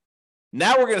dollars.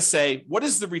 Now we're going to say, what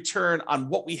is the return on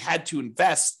what we had to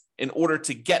invest in order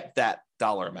to get that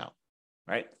dollar amount,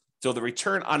 right? So the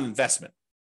return on investment.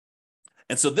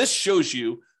 And so this shows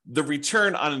you the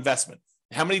return on investment.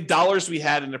 How many dollars we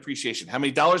had in appreciation, how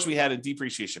many dollars we had in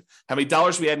depreciation, how many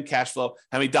dollars we had in cash flow,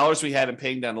 how many dollars we had in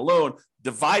paying down a loan,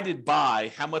 divided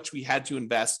by how much we had to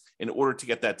invest in order to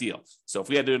get that deal. So if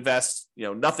we had to invest,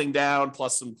 nothing down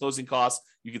plus some closing costs,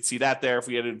 you could see that there. If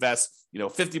we had to invest,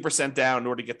 50% down in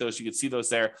order to get those, you could see those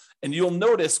there. And you'll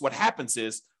notice what happens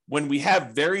is when we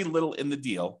have very little in the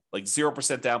deal, like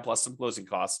 0% down plus some closing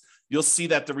costs, you'll see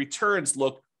that the returns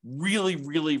look really,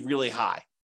 really, really high,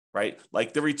 right?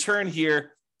 Like the return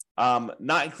here,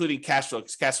 not including cash flow,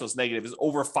 because cash flow is negative, is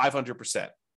over 500%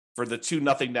 for the two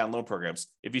nothing down loan programs.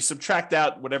 If you subtract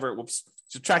out whatever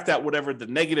the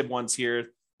negative ones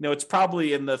here, it's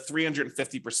probably in the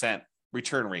 350%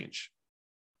 return range.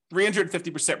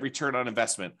 350% return on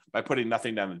investment by putting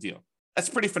nothing down the deal. That's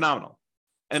pretty phenomenal.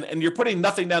 And you're putting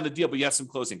nothing down the deal, but you have some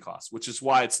closing costs, which is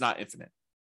why it's not infinite.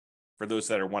 For those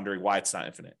that are wondering why it's not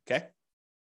infinite, okay?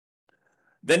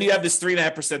 Then you have this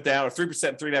 3.5% down, or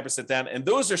 3%, 3.5% down, and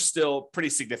those are still pretty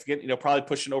significant, probably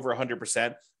pushing over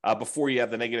 100% before you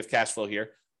have the negative cash flow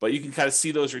here. But you can kind of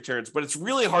see those returns, but it's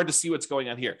really hard to see what's going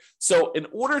on here. So in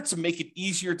order to make it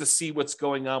easier to see what's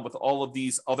going on with all of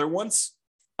these other ones,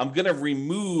 I'm going to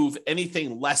remove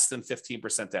anything less than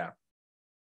 15% down.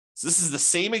 So this is the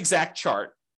same exact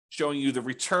chart showing you the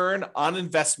return on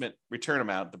investment return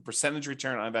amount, the percentage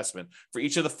return on investment for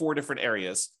each of the four different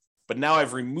areas. But now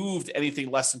I've removed anything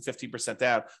less than 15%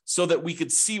 down so that we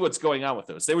could see what's going on with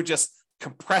those. They were just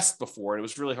compressed before, and it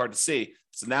was really hard to see.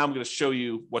 So now I'm going to show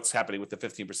you what's happening with the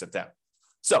 15% down.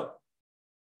 So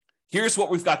here's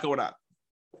what we've got going on.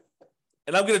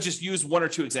 And I'm going to just use one or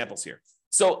two examples here.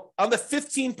 So on the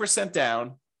 15%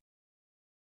 down,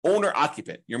 owner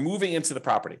occupant, you're moving into the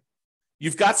property.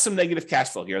 You've got some negative cash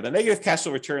flow here. The negative cash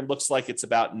flow return looks like it's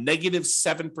about negative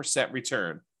 7%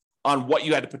 return on what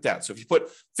you had to put down. So if you put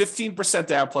 15%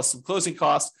 down plus some closing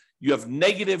costs, you have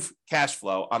negative cash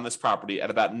flow on this property at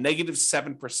about negative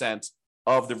 7%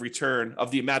 of the return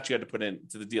of the amount you had to put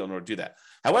into the deal in order to do that.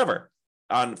 However,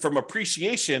 from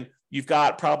appreciation, you've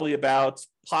got probably about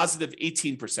positive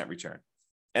 18% return.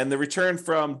 And the return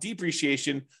from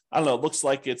depreciation, I don't know, it looks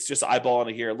like it's just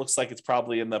eyeballing it here. It looks like it's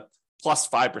probably in the plus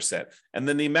 5%. And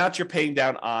then the amount you're paying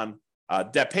down on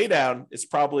debt pay down is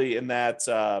probably in that,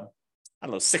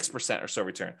 6% or so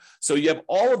return. So you have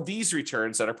all of these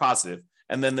returns that are positive,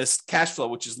 and then this cash flow,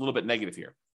 which is a little bit negative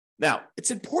here. Now,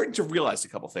 it's important to realize a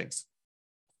couple things.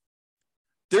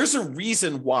 There's a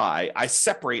reason why I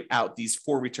separate out these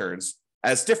four returns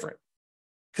as different,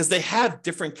 because they have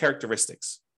different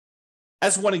characteristics.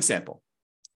 As one example,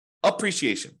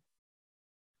 appreciation.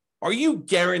 Are you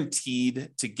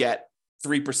guaranteed to get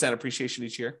 3% appreciation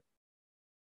each year?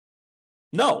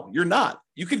 No, you're not.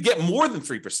 You could get more than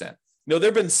 3%. There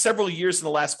have been several years in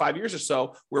the last 5 years or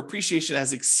so where appreciation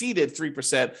has exceeded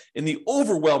 3% in the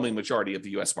overwhelming majority of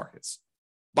the US markets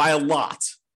by a lot,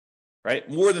 right?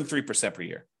 More than 3% per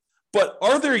year. But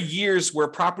are there years where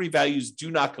property values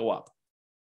do not go up?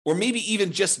 Or maybe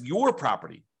even just your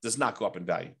property does not go up in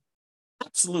value?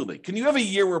 Absolutely. Can you have a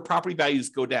year where property values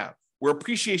go down, where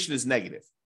appreciation is negative?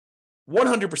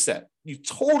 100%. You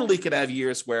totally can have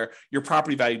years where your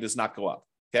property value does not go up.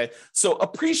 Okay. So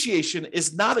appreciation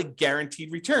is not a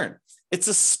guaranteed return. It's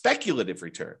a speculative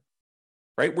return,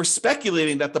 right? We're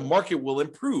speculating that the market will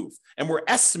improve, and we're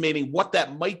estimating what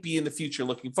that might be in the future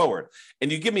looking forward. And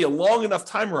you give me a long enough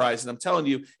time horizon, I'm telling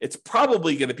you, it's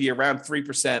probably going to be around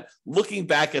 3%, looking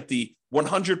back at the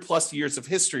 100 plus years of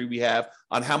history we have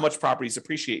on how much properties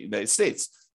appreciate in the United States.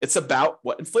 It's about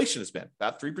what inflation has been,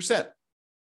 about 3%.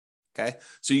 Okay.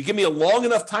 So you give me a long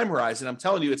enough time horizon, I'm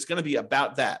telling you, it's going to be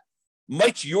about that.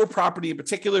 Might your property in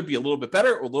particular be a little bit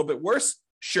better or a little bit worse?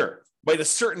 Sure. Might a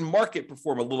certain market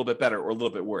perform a little bit better or a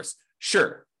little bit worse?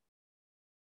 Sure.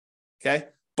 Okay.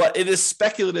 but it is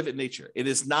speculative in nature. It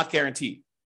is not guaranteed.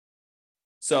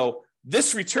 So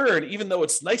this return, even though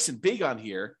it's nice and big on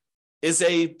here, is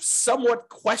a somewhat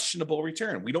questionable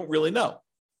return. We don't really know.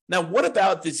 Now, what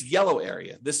about this yellow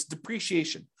area, this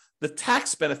depreciation, the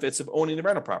tax benefits of owning the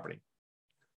rental property?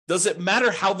 Does it matter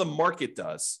how the market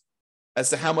does as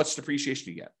to how much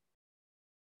depreciation you get?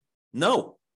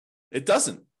 No, it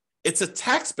doesn't. It's a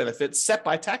tax benefit set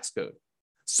by tax code.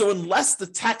 So unless the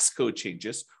tax code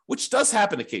changes, which does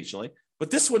happen occasionally,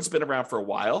 but this one's been around for a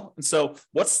while. And so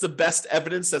what's the best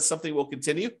evidence that something will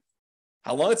continue?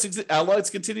 How long it's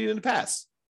continued in the past.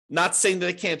 Not saying that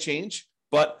it can't change,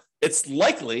 but it's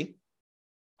likely,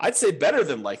 I'd say better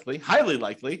than likely, highly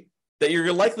likely, that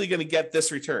you're likely going to get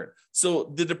this return.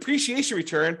 So the depreciation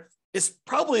return is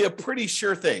probably a pretty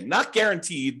sure thing. Not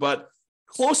guaranteed, but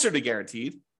closer to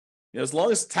guaranteed. As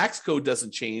long as tax code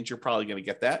doesn't change, you're probably going to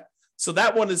get that. So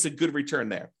that one is a good return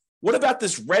there. What about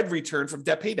this red return from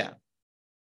debt paydown?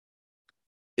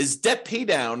 Is debt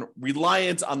paydown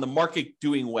reliant on the market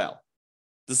doing well?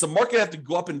 Does the market have to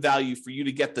go up in value for you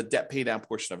to get the debt paydown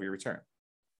portion of your return?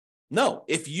 No.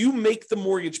 If you make the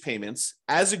mortgage payments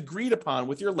as agreed upon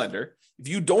with your lender, if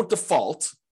you don't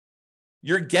default,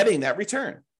 you're getting that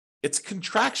return. It's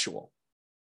contractual.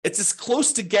 It's as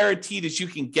close to guaranteed as you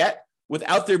can get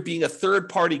without there being a third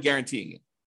party guaranteeing it,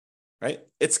 right?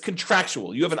 It's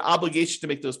contractual. You have an obligation to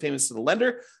make those payments to the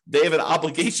lender. They have an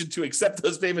obligation to accept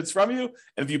those payments from you.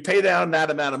 And if you pay down that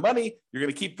amount of money, you're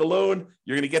going to keep the loan.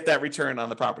 You're going to get that return on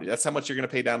the property. That's how much you're going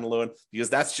to pay down the loan because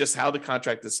that's just how the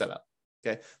contract is set up.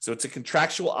 Okay. So it's a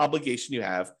contractual obligation you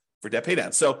have for debt pay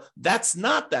down. So that's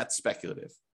not that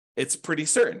speculative. It's pretty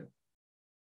certain.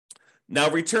 Now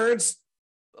returns,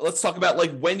 let's talk about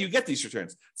like when you get these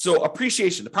returns. So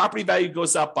appreciation, the property value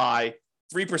goes up by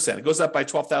 3%. It goes up by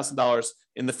 $12,000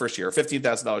 in the first year or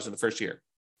 $15,000 in the first year.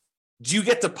 Do you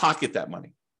get to pocket that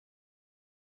money?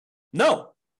 No.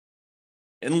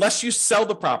 Unless you sell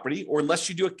the property or unless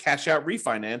you do a cash out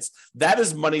refinance, that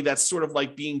is money that's sort of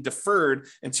like being deferred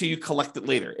until you collect it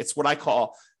later. It's what I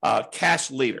call cash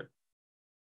later.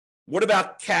 What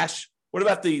about cash? What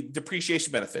about the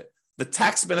depreciation benefit? The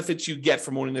tax benefits you get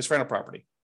from owning this rental property.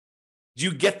 Do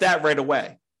you get that right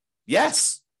away?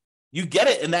 Yes, you get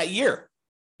it in that year.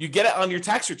 You get it on your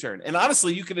tax return. And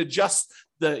honestly, you can adjust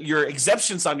your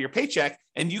exemptions on your paycheck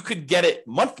and you could get it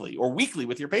monthly or weekly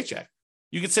with your paycheck.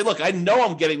 You could say, look, I know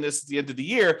I'm getting this at the end of the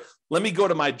year. Let me go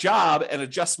to my job and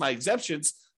adjust my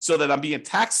exemptions so that I'm being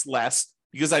taxed less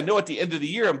because I know at the end of the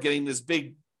year, I'm getting this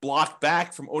big block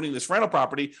back from owning this rental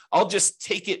property. I'll just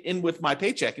take it in with my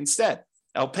paycheck instead.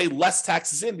 I'll pay less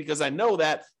taxes in because I know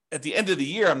that at the end of the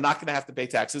year, I'm not going to have to pay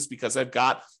taxes because I've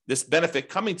got this benefit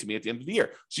coming to me at the end of the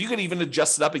year. So you can even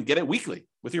adjust it up and get it weekly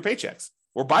with your paychecks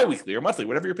or biweekly or monthly,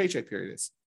 whatever your paycheck period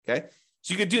is. Okay.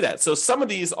 So you can do that. So some of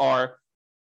these are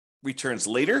returns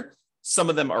later. Some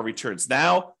of them are returns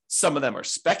now. Some of them are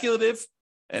speculative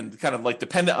and kind of like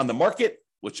dependent on the market,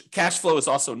 which cash flow is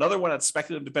also another one that's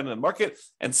speculative dependent on the market.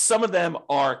 And some of them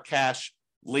are cash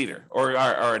later or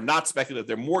are not speculative.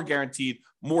 They're more guaranteed,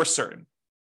 more certain.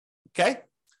 Okay.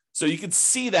 So you can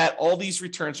see that all these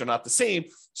returns are not the same.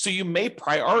 So you may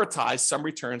prioritize some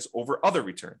returns over other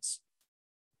returns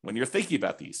when you're thinking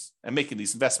about these and making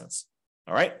these investments.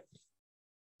 All right.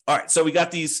 All right. So we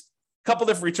got these couple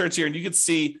different returns here, and you can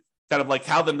see kind of like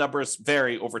how the numbers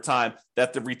vary over time,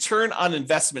 that the return on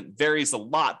investment varies a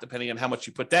lot depending on how much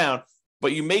you put down,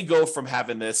 but you may go from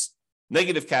having this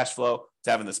negative cash flow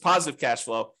to having this positive cash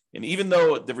flow. And even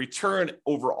though the return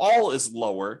overall is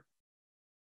lower,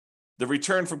 the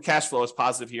return from cash flow is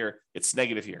positive here, it's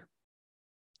negative here,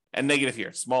 and negative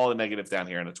here, small and negative down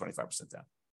here, and a 25% down.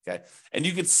 Okay. And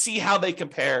you can see how they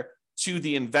compare to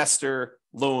the investor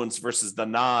loans versus the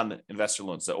non-investor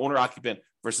loans, the owner-occupant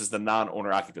versus the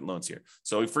non-owner-occupant loans here.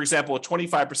 So, for example, a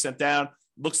 25% down,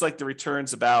 looks like the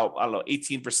return's about,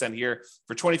 18% here.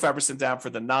 For 25% down for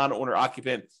the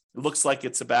non-owner-occupant, it looks like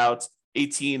it's about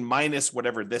 18 minus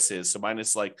whatever this is. So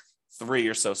minus like 3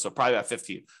 or so probably about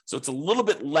 15. So it's a little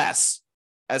bit less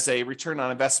as a return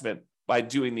on investment by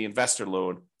doing the investor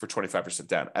loan for 25%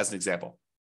 down, as an example.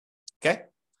 Okay?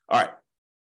 All right.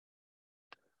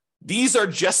 These are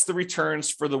just the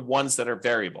returns for the ones that are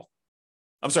variable.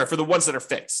 For the ones that are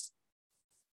fixed.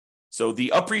 So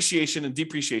the appreciation and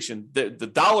depreciation, the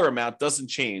dollar amount doesn't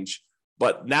change,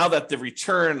 but now that the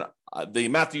return, the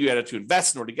amount that you had to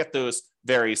invest in order to get those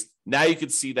varies, now you can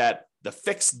see that the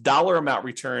fixed dollar amount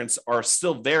returns are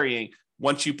still varying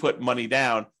once you put money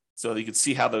down, so that you can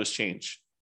see how those change,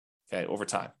 okay, over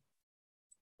time.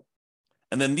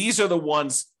 And then these are the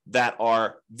ones that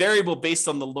are variable based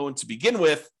on the loan to begin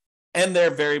with, and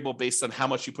they're variable based on how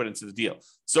much you put into the deal.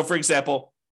 So for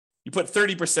example, You put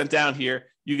 30% down here,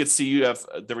 you can see you have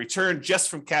the return just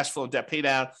from cash flow and debt pay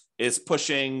down is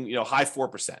pushing, high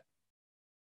 4%.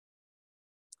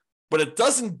 But it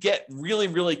doesn't get really,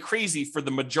 really crazy for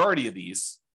the majority of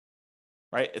these,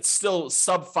 right? It's still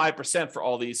sub 5% for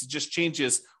all these. It just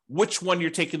changes which one you're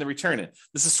taking the return in.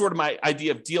 This is sort of my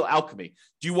idea of deal alchemy.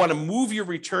 Do you want to move your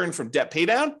return from debt pay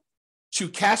down to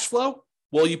cash flow?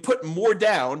 Well, you put more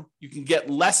down, you can get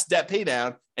less debt pay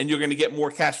down, and you're going to get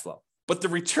more cash flow. But the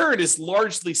return is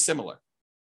largely similar,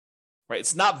 right?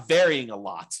 It's not varying a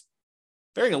lot.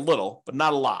 Varying a little, but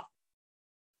not a lot.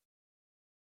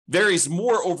 Varies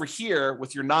more over here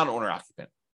with your non-owner occupant.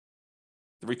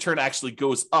 The return actually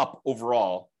goes up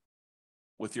overall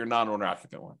with your non-owner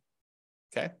occupant one.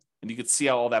 Okay? And you can see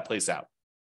how all that plays out.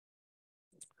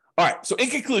 All right, so in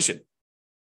conclusion,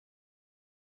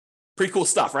 pretty cool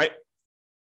stuff, right?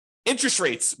 Interest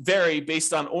rates vary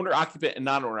based on owner occupant and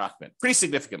non-owner occupant pretty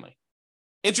significantly.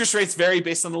 Interest rates vary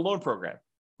based on the loan program,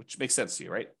 which makes sense to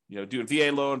you, right? Doing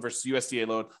VA loan versus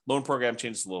USDA loan program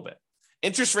changes a little bit.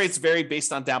 Interest rates vary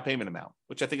based on down payment amount,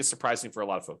 which I think is surprising for a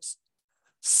lot of folks.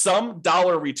 Some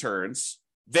dollar returns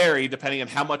vary depending on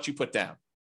how much you put down.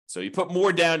 So you put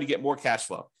more down, you get more cash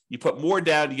flow. You put more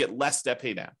down, you get less debt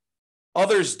pay down.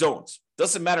 Others don't.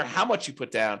 Doesn't matter how much you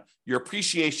put down, your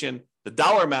appreciation, the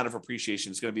dollar amount of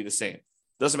appreciation is going to be the same.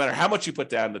 Doesn't matter how much you put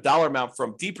down, the dollar amount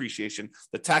from depreciation,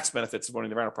 the tax benefits of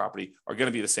owning the rental property are going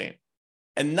to be the same.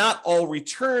 And not all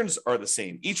returns are the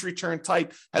same. Each return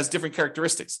type has different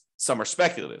characteristics. Some are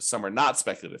speculative, some are not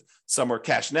speculative. Some are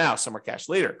cash now, some are cash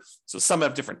later. So some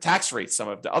have different tax rates, some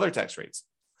have the other tax rates.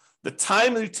 The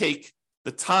time you take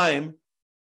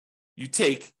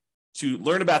to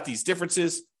learn about these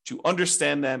differences, to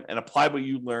understand them and apply what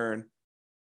you learn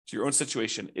to your own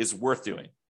situation is worth doing.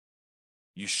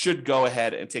 You should go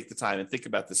ahead and take the time and think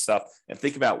about this stuff and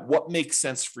think about what makes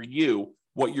sense for you,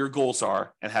 what your goals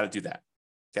are, and how to do that.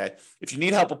 Okay. If you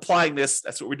need help applying this,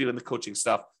 that's what we're doing, the coaching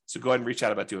stuff. So go ahead and reach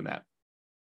out about doing that.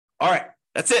 All right.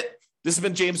 That's it. This has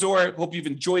been James Orr. Hope you've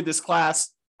enjoyed this class.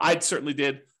 I certainly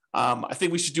did. I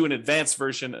think we should do an advanced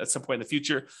version at some point in the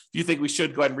future. If you think we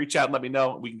should, go ahead and reach out and let me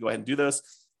know. We can go ahead and do those.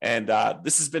 And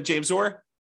this has been James Orr.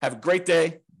 Have a great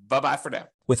day. Bye-bye for now.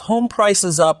 With home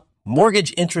prices up,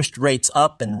 mortgage interest rates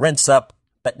up and rents up,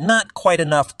 but not quite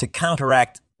enough to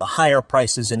counteract the higher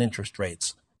prices and interest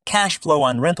rates, cash flow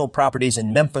on rental properties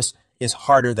in Memphis is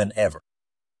harder than ever.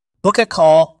 Book a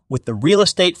call with the Real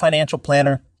Estate Financial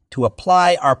Planner to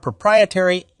apply our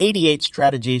proprietary 88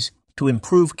 strategies to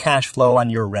improve cash flow on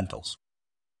your rentals.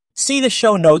 See the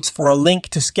show notes for a link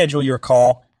to schedule your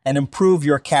call and improve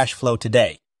your cash flow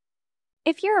today.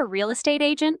 If you're a real estate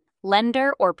agent,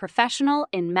 lender, or professional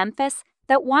in Memphis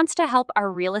that wants to help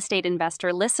our real estate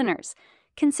investor listeners,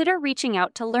 consider reaching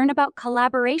out to learn about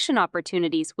collaboration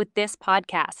opportunities with this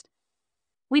podcast.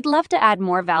 We'd love to add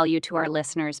more value to our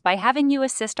listeners by having you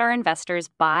assist our investors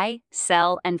buy,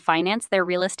 sell, and finance their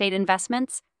real estate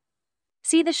investments.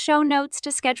 See the show notes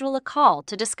to schedule a call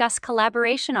to discuss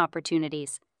collaboration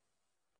opportunities.